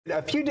A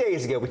few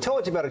days ago, we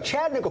told you about a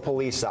Chattanooga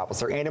police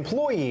officer and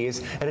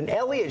employees at an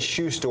Elliott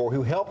shoe store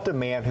who helped a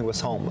man who was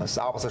homeless.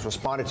 Officers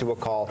responded to a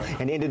call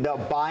and ended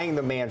up buying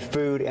the man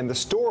food, and the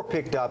store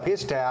picked up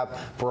his tab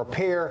for a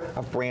pair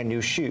of brand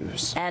new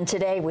shoes. And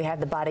today we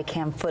have the body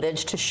cam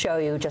footage to show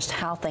you just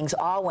how things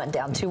all went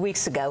down 2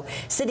 weeks ago.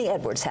 Sydney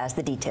Edwards has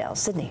the details.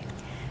 Sydney.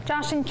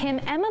 Josh and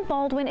Kim, Emma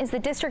Baldwin is the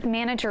district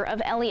manager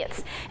of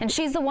Elliott's, and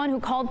she's the one who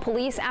called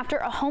police after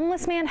a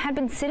homeless man had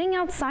been sitting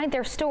outside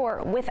their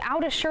store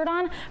without a shirt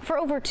on for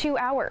over 2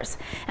 hours.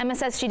 Emma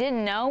says she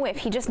didn't know if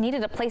he just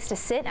needed a place to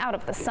sit out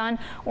of the sun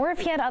or if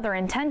he had other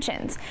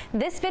intentions.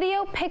 This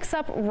video picks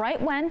up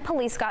right when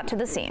police got to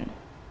the scene.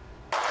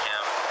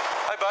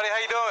 Hey buddy, how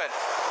you doing?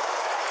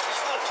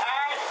 Just a little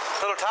tired.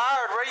 A little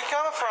tired? Where are you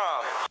coming from?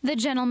 The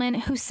gentleman,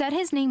 who said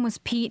his name was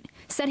Pete,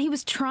 said he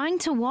was trying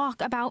to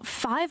walk about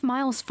 5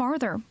 miles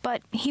farther,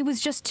 but he was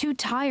just too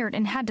tired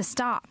and had to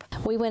stop.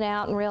 We went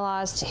out and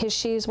realized his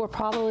shoes were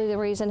probably the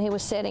reason he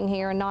was sitting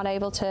here and not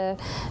able to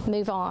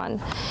move on.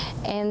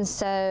 And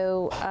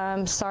so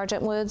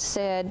Sergeant Woods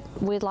said,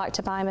 we'd like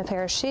to buy him a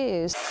pair of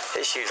shoes.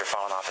 His shoes are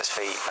falling off his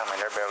feet. I mean,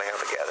 they're barely held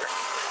together.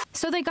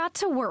 So they got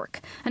to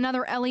work.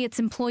 Another Elliott's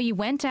employee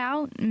went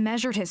out,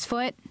 measured his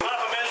foot. Mind if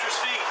I measure his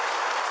feet?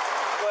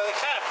 Well, they're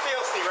kind of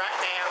filthy right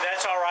now.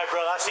 That's all right,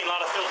 brother. I've seen a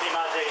lot of filthy in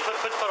my day.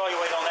 Put all your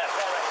weight on that.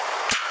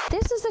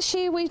 This is the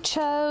shoe we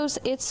chose.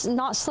 It's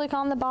not slick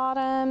on the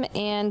bottom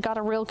and got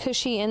a real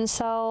cushy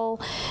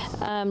insole.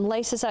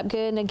 Laces up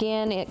good, and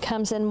again, it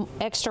comes in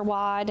extra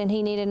wide, and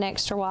he needed an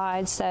extra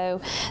wide,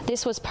 so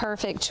this was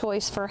perfect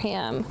choice for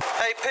him.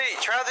 Hey Pete,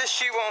 try this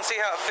shoe on and see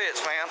how it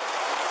fits, man.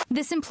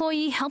 This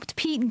employee helped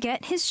Pete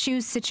get his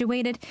shoes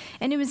situated,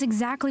 and it was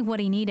exactly what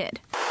he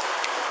needed.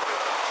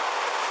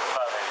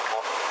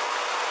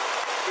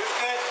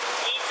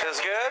 Feels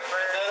good?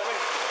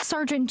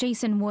 Sergeant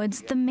Jason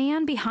Woods, the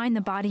man behind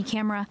the body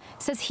camera,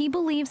 says he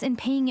believes in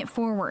paying it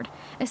forward,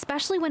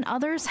 especially when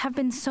others have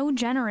been so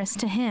generous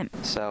to him.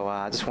 So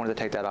I just wanted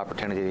to take that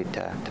opportunity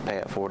to pay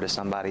it forward to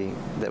somebody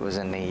that was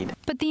in need.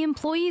 But the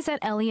employees at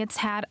Elliott's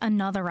had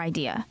another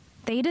idea.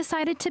 They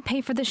decided to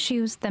pay for the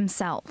shoes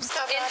themselves.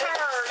 Oh my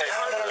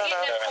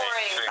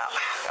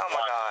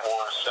gosh.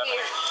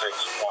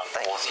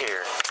 Thanks.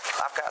 Here.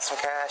 I've got some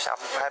cash. I'm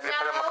happy to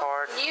put in my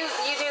card. You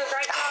do a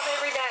great job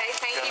every day.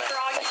 Thank you for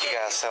all you do. Thank you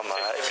guys so much.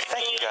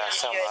 Thank you guys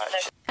so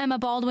much. Emma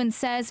Baldwin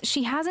says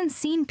she hasn't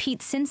seen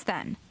Pete since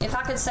then. If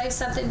I could say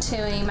something to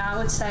him, I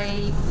would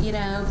say, you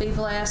know, be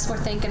blessed. We're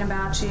thinking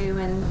about you,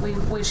 and we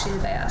wish you the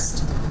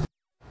best.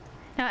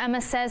 Now,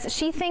 Emma says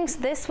she thinks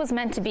this was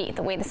meant to be,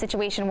 the way the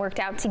situation worked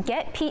out to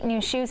get Pete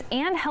new shoes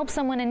and help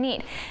someone in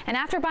need. And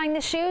after buying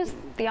the shoes,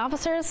 the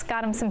officers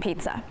got him some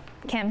pizza.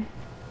 Kim.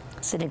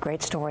 Sydney,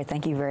 great story.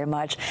 Thank you very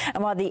much.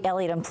 And while the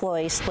Elliott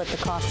employee split the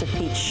cost of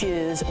Pete's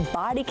shoes,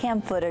 body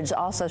cam footage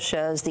also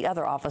shows the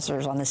other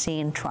officers on the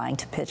scene trying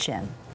to pitch in.